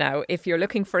 Now, if you're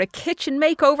looking for a kitchen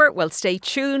makeover, well, stay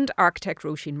tuned. Architect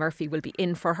Roisin Murphy will be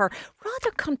in for her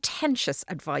rather contentious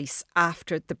advice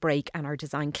after the break, and our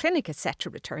design clinic is set to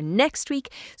return next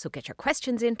week. So get your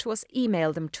questions in to us,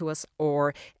 email them to us,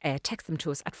 or text them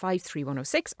to us at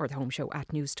 53106 or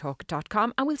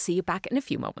thehomeshow@newstalk.com, and we'll see you back in a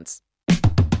few moments.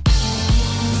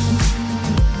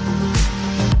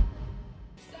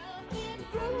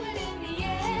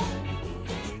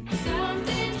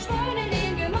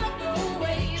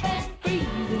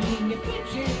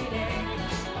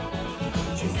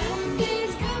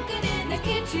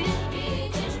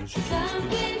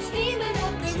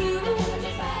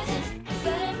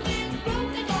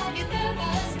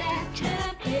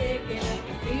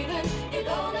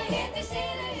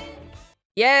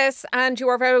 Yes, and you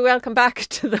are very welcome back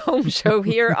to the Home Show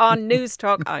here on News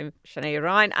Talk. I'm Sinead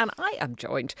Ryan, and I am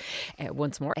joined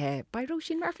once more by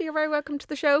Roisin Murphy. You're very welcome to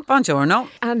the show. Buongiorno.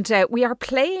 And we are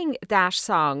playing that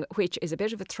song, which is a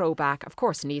bit of a throwback. Of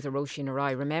course, neither Roisin nor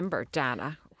I remember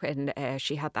Dana when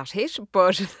she had that hit,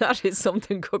 but that is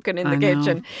something cooking in the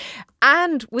kitchen.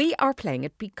 And we are playing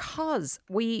it because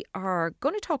we are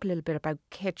going to talk a little bit about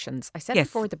kitchens. I said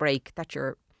before the break that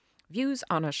your views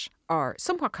on it are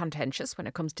somewhat contentious when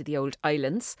it comes to the old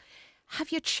islands.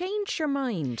 Have you changed your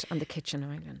mind on the kitchen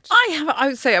island? I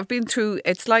would say I've been through,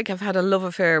 it's like I've had a love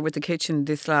affair with the kitchen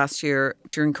this last year.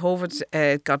 During COVID,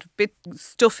 it got a bit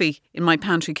stuffy in my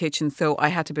pantry kitchen, so I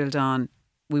had to build on.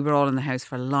 We were all in the house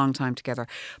for a long time together.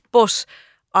 But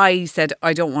I said,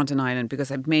 I don't want an island because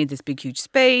I've made this big, huge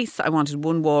space. I wanted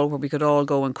one wall where we could all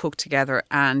go and cook together.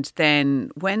 And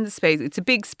then when the space, it's a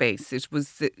big space. It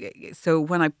was, so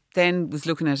when I then was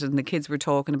looking at it and the kids were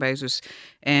talking about it,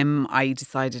 I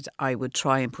decided I would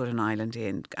try and put an island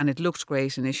in. And it looked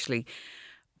great initially.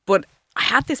 But I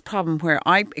had this problem where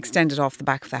I extended off the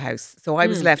back of the house. So I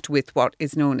was left with what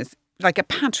is known as like a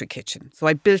pantry kitchen. So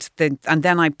I built and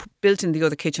then I built in the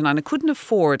other kitchen, and I couldn't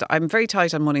afford, I'm very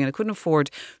tight on money, and I couldn't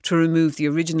afford to remove the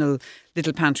original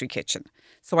little pantry kitchen.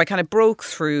 So I kind of broke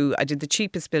through, I did the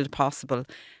cheapest build possible.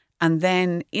 And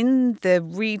then in the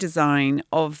redesign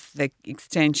of the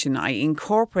extension, I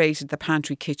incorporated the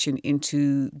pantry kitchen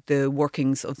into the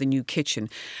workings of the new kitchen.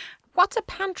 What's a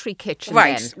pantry kitchen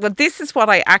then? Well, this is what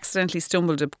I accidentally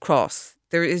stumbled across.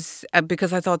 There is,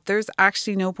 because I thought there's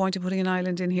actually no point in putting an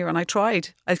island in here. And I tried,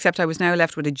 except I was now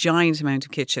left with a giant amount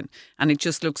of kitchen. And it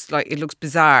just looks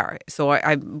bizarre. So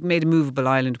I made a movable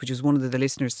island, which was one of the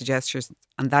listeners' suggestions.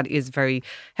 And that is very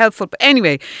helpful. But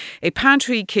anyway, a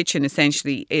pantry kitchen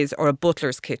essentially is, or a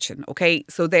butler's kitchen. Okay.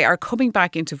 So they are coming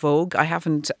back into vogue. I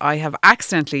have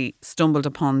accidentally stumbled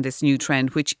upon this new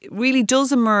trend, which really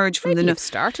does emerge from Maybe you've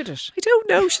started it. I don't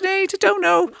know, Sinead. I don't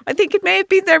know. I think it may have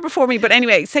been there before me. But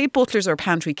anyway, say butlers or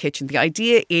pantry kitchen. The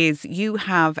idea is you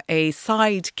have a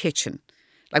side kitchen.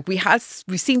 Like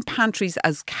we've seen pantries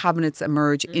as cabinets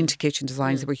emerge into kitchen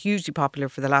designs that were hugely popular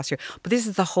for the last year. But this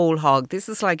is the whole hog. This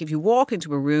is like if you walk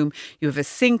into a room, you have a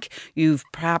sink, you've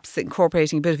perhaps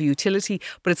incorporating a bit of a utility,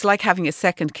 but it's like having a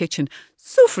second kitchen.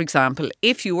 So, for example,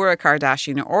 if you were a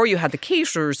Kardashian or you had the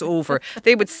caterers over,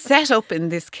 they would set up in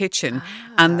this kitchen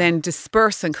and then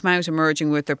disperse and come out emerging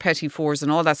with their petit fours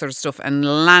and all that sort of stuff and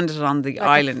landed on the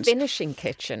island. A finishing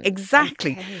kitchen.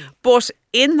 Exactly. Okay. But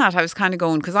in that, I was kind of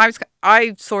going, because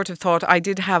I sort of thought I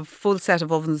did have full set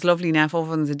of ovens, lovely Neff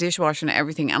ovens, a dishwasher and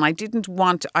everything, and I didn't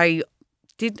want to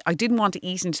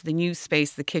eat into the new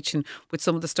space, the kitchen, with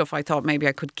some of the stuff I thought maybe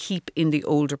I could keep in the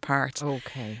older part.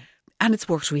 Okay. And it's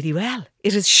worked really well.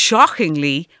 It is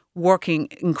shockingly working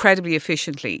incredibly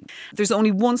efficiently. There's only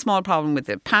one small problem with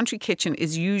it. Pantry kitchen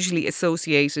is usually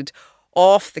associated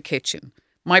off the kitchen.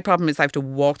 My problem is I have to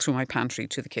walk through my pantry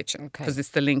to the kitchen because it's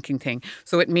the linking thing.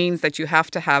 So it means that you have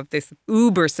to have this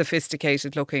uber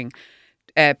sophisticated looking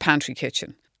pantry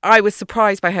kitchen. I was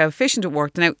surprised by how efficient it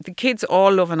worked. Now, the kids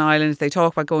all love an island. They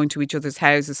talk about going to each other's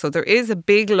houses. So there is a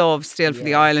big love still for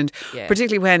the island,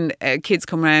 particularly when kids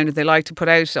come around and they like to put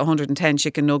out 110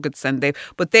 chicken nuggets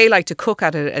but they like to cook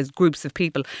at it as groups of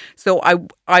people. So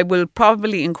I will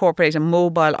probably incorporate a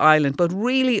mobile island, but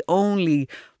really only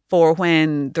for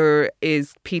when there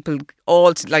is people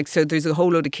so there's a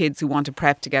whole load of kids who want to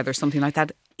prep together, something like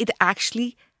that. It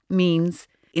actually means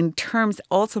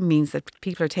also means that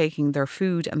people are taking their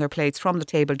food and their plates from the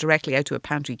table directly out to a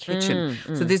pantry kitchen.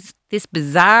 So there's this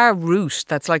bizarre route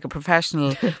that's like a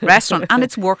professional restaurant, and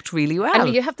it's worked really well.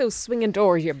 And you have those swinging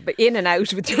doors, you're in and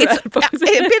out with your elbows. A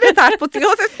bit of that, but the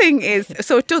other thing is,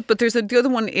 the other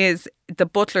one is the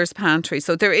butler's pantry.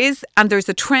 So there's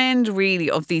a trend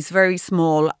really of these very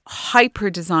small,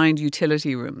 hyper-designed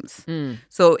utility rooms.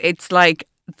 So it's like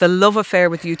the love affair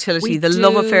with the utility,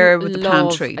 love affair with the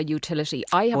pantry. A utility.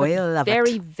 I have a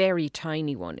very, very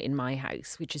tiny one in my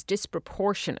house, which is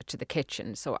disproportionate to the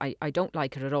kitchen. So I don't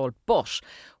like it at all. But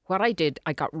what I did,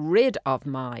 I got rid of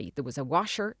there was a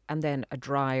washer and then a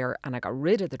dryer, and I got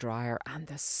rid of the dryer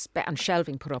and and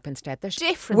shelving put up instead. There's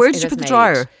difference. Where did you put the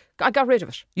dryer? I got rid of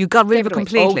it. You got rid of it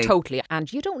completely? Oh, totally.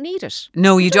 And you don't need it.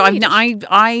 No, you don't.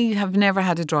 I have never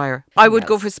had a dryer. I would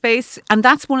go for space. And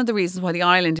that's one of the reasons why the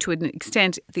island, to an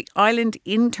extent, the island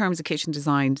in terms of kitchen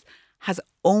designs has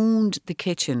owned the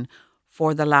kitchen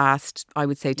for the last, I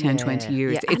would say, 10, 20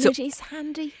 years. Yeah. And it is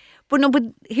handy. But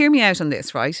hear me out on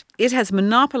this, right? It has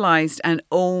monopolised and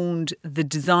owned the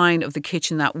design of the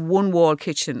kitchen, that one wall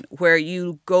kitchen where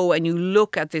you go and you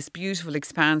look at this beautiful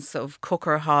expanse of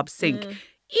cooker, hob, sink.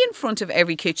 In front of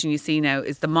every kitchen you see now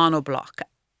is the monoblock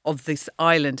of this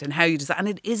island and how you design. And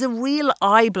it is a real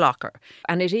eye blocker.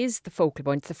 And it is the focal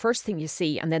point. It's the first thing you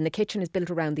see. And then the kitchen is built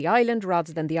around the island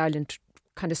rather than the island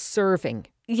kind of serving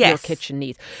your kitchen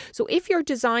needs. So if you're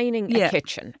designing a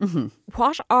kitchen,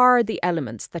 what are the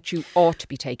elements that you ought to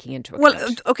be taking into account?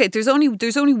 Well, okay, there's only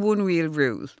one real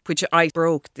rule, which I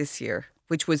broke this year,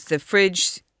 which was the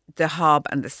fridge, the hob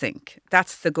and the sink.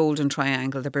 That's the golden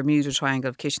triangle, the Bermuda triangle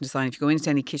of kitchen design. If you go into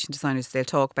any kitchen designers, they'll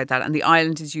talk about that. And the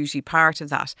island is usually part of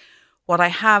that. What I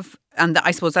have, and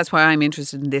I suppose that's why I'm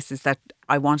interested in this, is that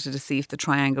I wanted to see if the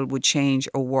triangle would change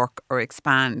or work or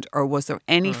expand, or was there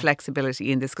any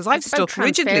flexibility in this? Because I've stuck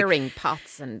rigidly. Transferring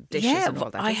pots and dishes and all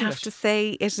that. I have to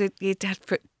say it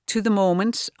to the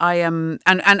moment, I am,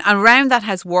 and around that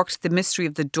has worked the mystery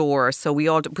of the door. So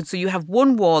you have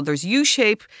one wall. There's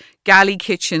U-shape galley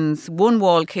kitchens, one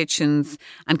wall kitchens,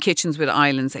 and kitchens with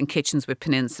islands and kitchens with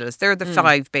peninsulas. They're the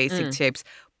five basic shapes.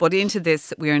 But into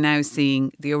this, we are now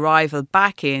seeing the arrival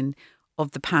back in of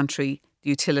the pantry,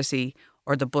 the utility,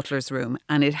 or the butler's room,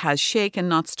 and it has shaken,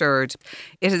 not stirred.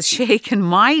 It has shaken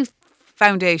my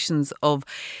foundations of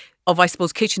I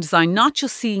suppose, kitchen design, not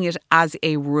just seeing it as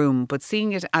a room, but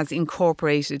seeing it as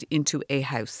incorporated into a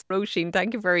house. Roisin,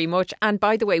 thank you very much. And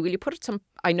by the way, will you put some,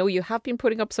 I know you have been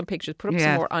putting up some pictures, put up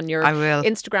some more on your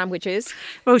Instagram, which is?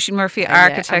 Roisin Murphy,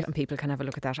 architect. And people can have a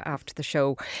look at that after the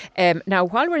show. Now,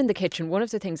 while we're in the kitchen, one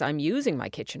of the things I'm using my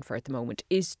kitchen for at the moment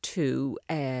is to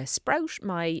sprout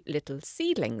my little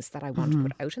seedlings that I want to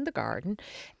put out in the garden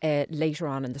later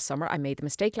on in the summer. I made the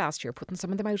mistake last year putting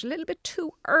some of them out a little bit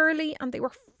too early, and they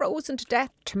were frozen to death.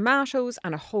 Tomatoes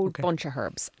and a whole bunch of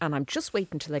herbs. And I'm just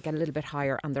waiting till they get a little bit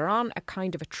higher, and they're on a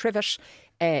kind of a trivet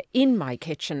in my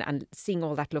kitchen and seeing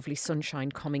all that lovely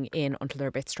sunshine coming in until they're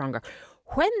a bit stronger.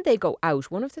 When they go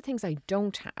out, one of the things I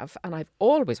don't have, and I've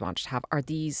always wanted to have, are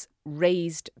these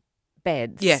raised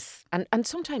beds. Yes. And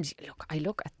sometimes I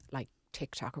look at like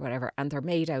TikTok or whatever, and they're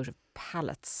made out of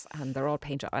pallets and they're all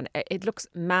painted on. It looks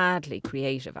madly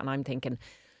creative, and I'm thinking,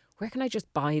 where can I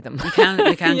just buy them? You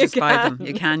can just buy them.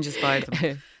 You can just buy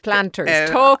them. Planters.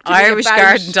 Talk to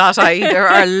IrishGarden.ie. There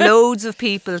are loads of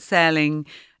people selling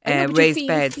raised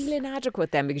beds. You feel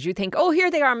inadequate then because you think, oh,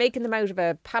 here they are making them out of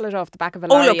a pallet off the back of a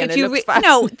lorry. Oh, look, and if it you looks fab.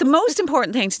 no, the most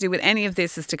important thing to do with any of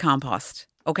this is to compost.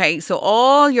 Okay, so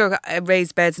all your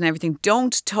raised beds and everything,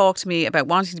 don't talk to me about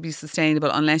wanting to be sustainable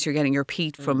unless you're getting your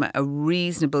peat from a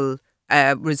reasonable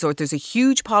resort. There's a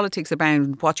huge politics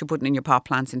around what you're putting in your pot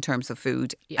plants in terms of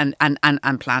food and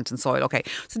plant and soil. Okay,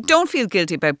 so don't feel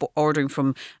guilty about ordering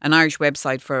from an Irish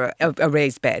website for a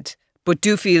raised bed, but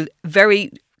do feel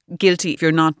very guilty if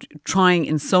you're not trying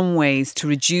in some ways to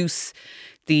reduce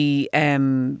the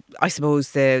I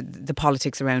suppose the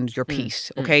politics around your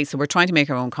peat. Okay, so we're trying to make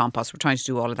our own compost. We're trying to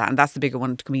do all of that, and that's the bigger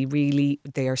one. It can be really,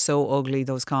 they are so ugly,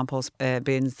 those compost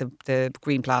bins, the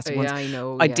green plastic ones. I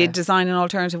know. I did design an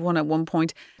alternative one at one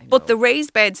point, but the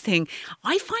raised beds thing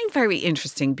I find very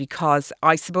interesting because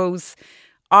I suppose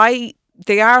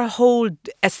they are a whole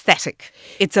aesthetic.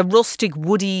 It's a rustic,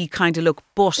 woody kind of look.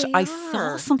 But I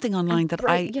saw something online that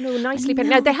nicely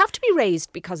painted. Now, they have to be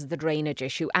raised because of the drainage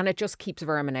issue, and it just keeps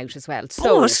vermin out as well.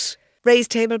 So, but raised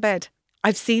table bed.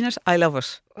 I've seen it. I love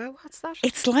it. Well, what's that?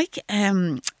 It's like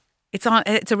it's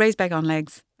a raised bed on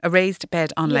legs. A raised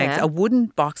bed on legs. A wooden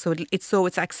box, so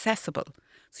it's accessible.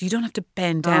 So you don't have to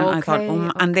bend down. Okay, I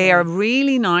thought, and they are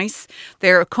really nice.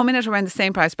 They're coming at around the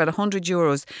same price, about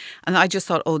 €100. And I just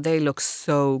thought, they look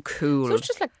so cool. So it's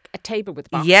just like a table with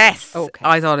boxes. Yes. Okay.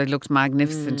 I thought it looked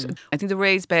magnificent. I think the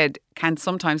raised bed can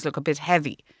sometimes look a bit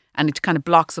heavy and it kind of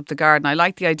blocks up the garden. I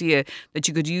like the idea that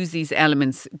you could use these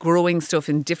elements, growing stuff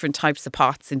in different types of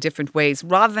pots in different ways,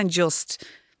 rather than just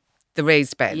the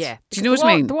raised bed. Yeah. Do you know what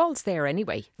I mean? The wall's there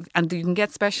anyway. And you can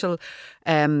get special,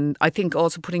 I think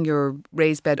also putting your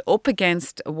raised bed up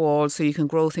against a wall so you can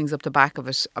grow things up the back of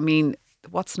it. I mean,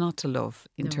 what's not to love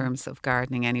in terms of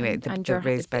gardening anyway, the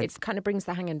raised beds. It kind of brings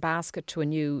the hanging basket to a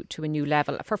new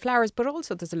level for flowers, but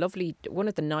also there's a lovely, one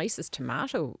of the nicest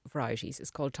tomato varieties is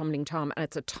called Tumbling Tom, and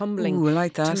it's a tumbling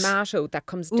tomato that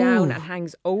comes down and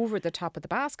hangs over the top of the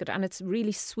basket, and it's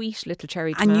really sweet little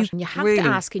cherry tomato. And you have to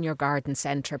ask in your garden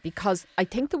centre, because I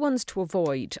think the ones to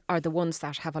avoid are the ones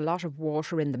that have a lot of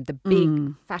water in them, the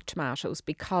big fat tomatoes,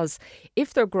 because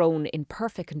if they're grown in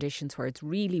perfect conditions where it's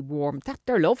really warm,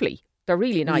 they're lovely. They're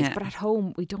really nice, but at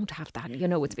home we don't have that. You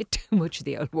know, it's a bit too much of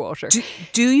the old water.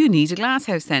 Do you need a glass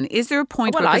house then? Is there a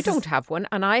point? Well, I don't have one,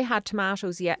 and I had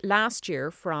tomatoes last year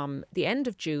from the end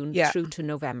of June through to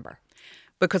November.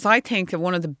 Because I think that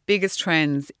one of the biggest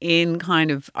trends in kind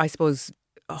of, I suppose,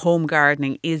 home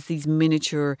gardening is these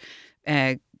miniature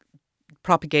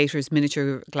propagators,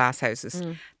 miniature glass houses.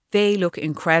 They look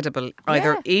incredible,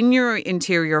 either in your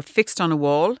interior, fixed on a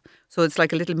wall. So it's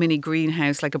like a little mini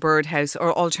greenhouse, like a birdhouse,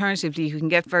 or alternatively, you can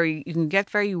get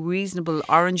very reasonable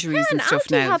orangeries and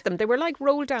stuff now. Had them. They were like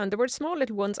rolled down. They were small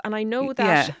little ones, and I know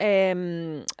that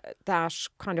that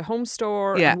kind of home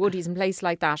store and Woodies and place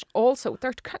like that. Also,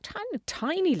 they're kind of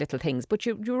tiny little things, but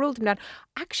you roll them down.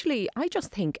 Actually, I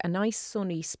just think a nice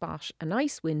sunny spot, a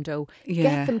nice window,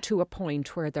 get them to a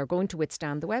point where they're going to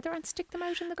withstand the weather, and stick them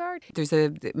out in the garden. There's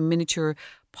a miniature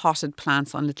potted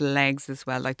plants on little legs as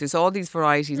well. Like there's all these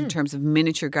varieties in terms of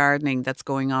miniature gardening that's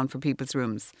going on for people's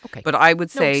rooms. Okay. But I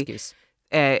would say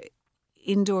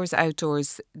indoors,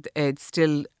 outdoors, it's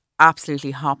still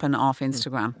absolutely hopping off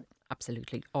Instagram.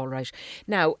 Absolutely. All right.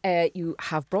 Now, you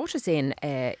have brought us in,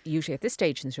 usually at this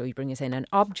stage in the show, you bring us in an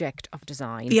object of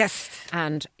design. Yes.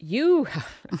 And you,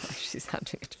 she's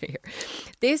handing it to me here.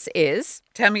 This is...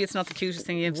 Tell me it's not the cutest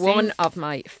thing you've seen. One of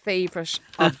my favourite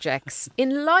objects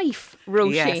in life,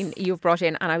 Roisin, you've brought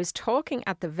in. And I was talking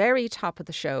at the very top of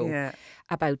the show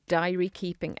about diary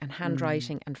keeping and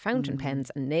handwriting and fountain pens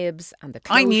and nibs and the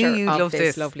closure of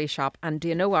this lovely shop. And do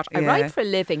you know what? I write for a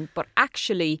living, but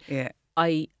actually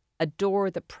I adore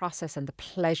the process and the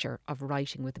pleasure of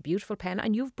writing with a beautiful pen,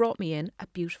 and you've brought me in a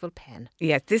beautiful pen.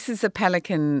 Yeah, this is a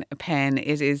Pelican pen.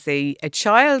 It is a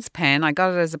child's pen. I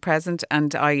got it as a present,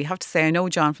 and I have to say I know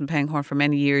John from Pen Corner for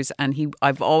many years, and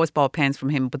I've always bought pens from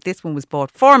him, but this one was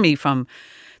bought for me from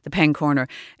the Pen Corner.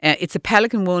 It's a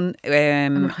Pelican one,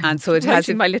 and so it has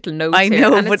my little notes. I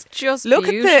know, and but it's just look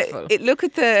beautiful. Look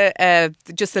at the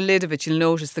just the lid of it. You'll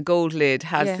notice the gold lid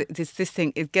has this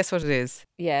thing. Guess what it is?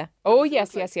 Yeah. Oh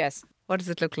yes. What does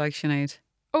it look like, Sinead?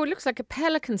 Oh, it looks like a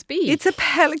pelican's beak. It's a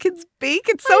pelican's beak.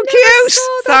 It's so cute.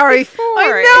 Sorry.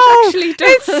 I know. It actually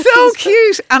does. It's so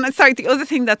cute. And sorry, the other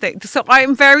thing so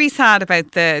I'm very sad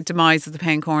about the demise of the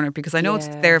Pen Corner, because I know it's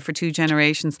there for 2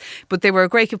 generations, but they were a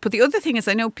great gift. But the other thing is,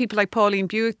 I know people like Pauline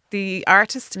Buick, the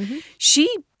artist, she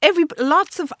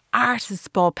lots of artists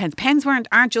bought pens. Pens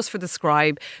aren't just for the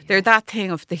scribe. They're that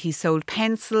thing of he sold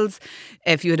pencils.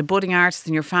 If you had a budding artist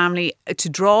in your family, to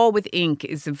draw with ink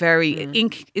is a very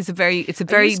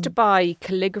I used to buy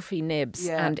calligraphy nibs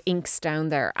and inks down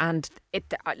there, and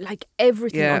it like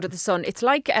everything under the sun. It's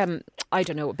like I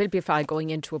don't know, a bibliophile going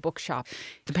into a bookshop.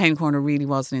 The Pen Corner really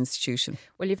was an institution.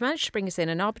 Well, you've managed to bring us in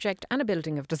an object and a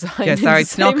building of design. Yeah, sorry,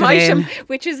 snuck it item, in.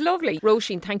 which is lovely.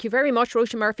 Roisin, thank you very much.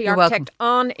 Roisin Murphy, You're architect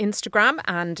welcome. on Instagram,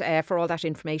 and for all that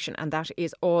information. And that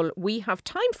is all we have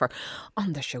time for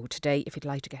on the show today. If you'd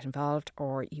like to get involved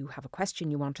or you have a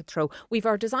question you want to throw, we've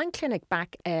our design clinic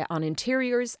back on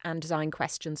interiors and design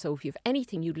questions. So if you have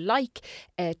anything you'd like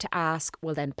to ask,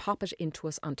 well then pop it into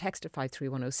us on text at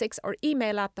 53106 or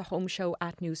email at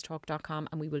thehomeshow@newstalk.com,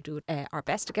 and we will do our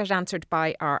best to get it answered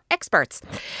by our experts.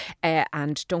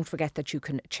 And don't forget that you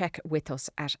can check with us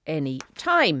at any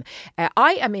time.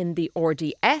 I am in the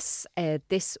RDS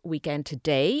this weekend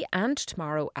today and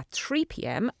tomorrow at 3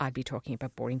 p.m. I'll be talking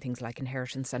about boring things like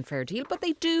inheritance and fair deal, but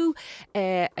they do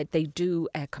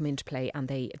come into play, and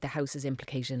the house is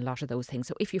implicated in a lot of those things.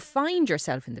 So if you find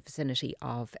yourself in the vicinity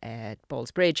of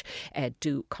Ballsbridge,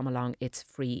 do come along. It's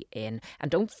free in. And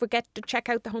don't forget to check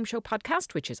out the Home Show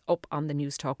podcast, which is up on the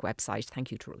News Talk website.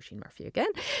 Thank you to Roisin Murphy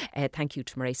again. Thank you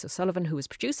to Maurice O'Sullivan, who is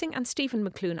producing, and Stephen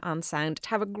McClune on sound.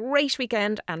 Have a great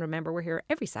weekend, and remember, we're here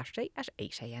every Saturday at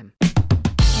 8 a.m.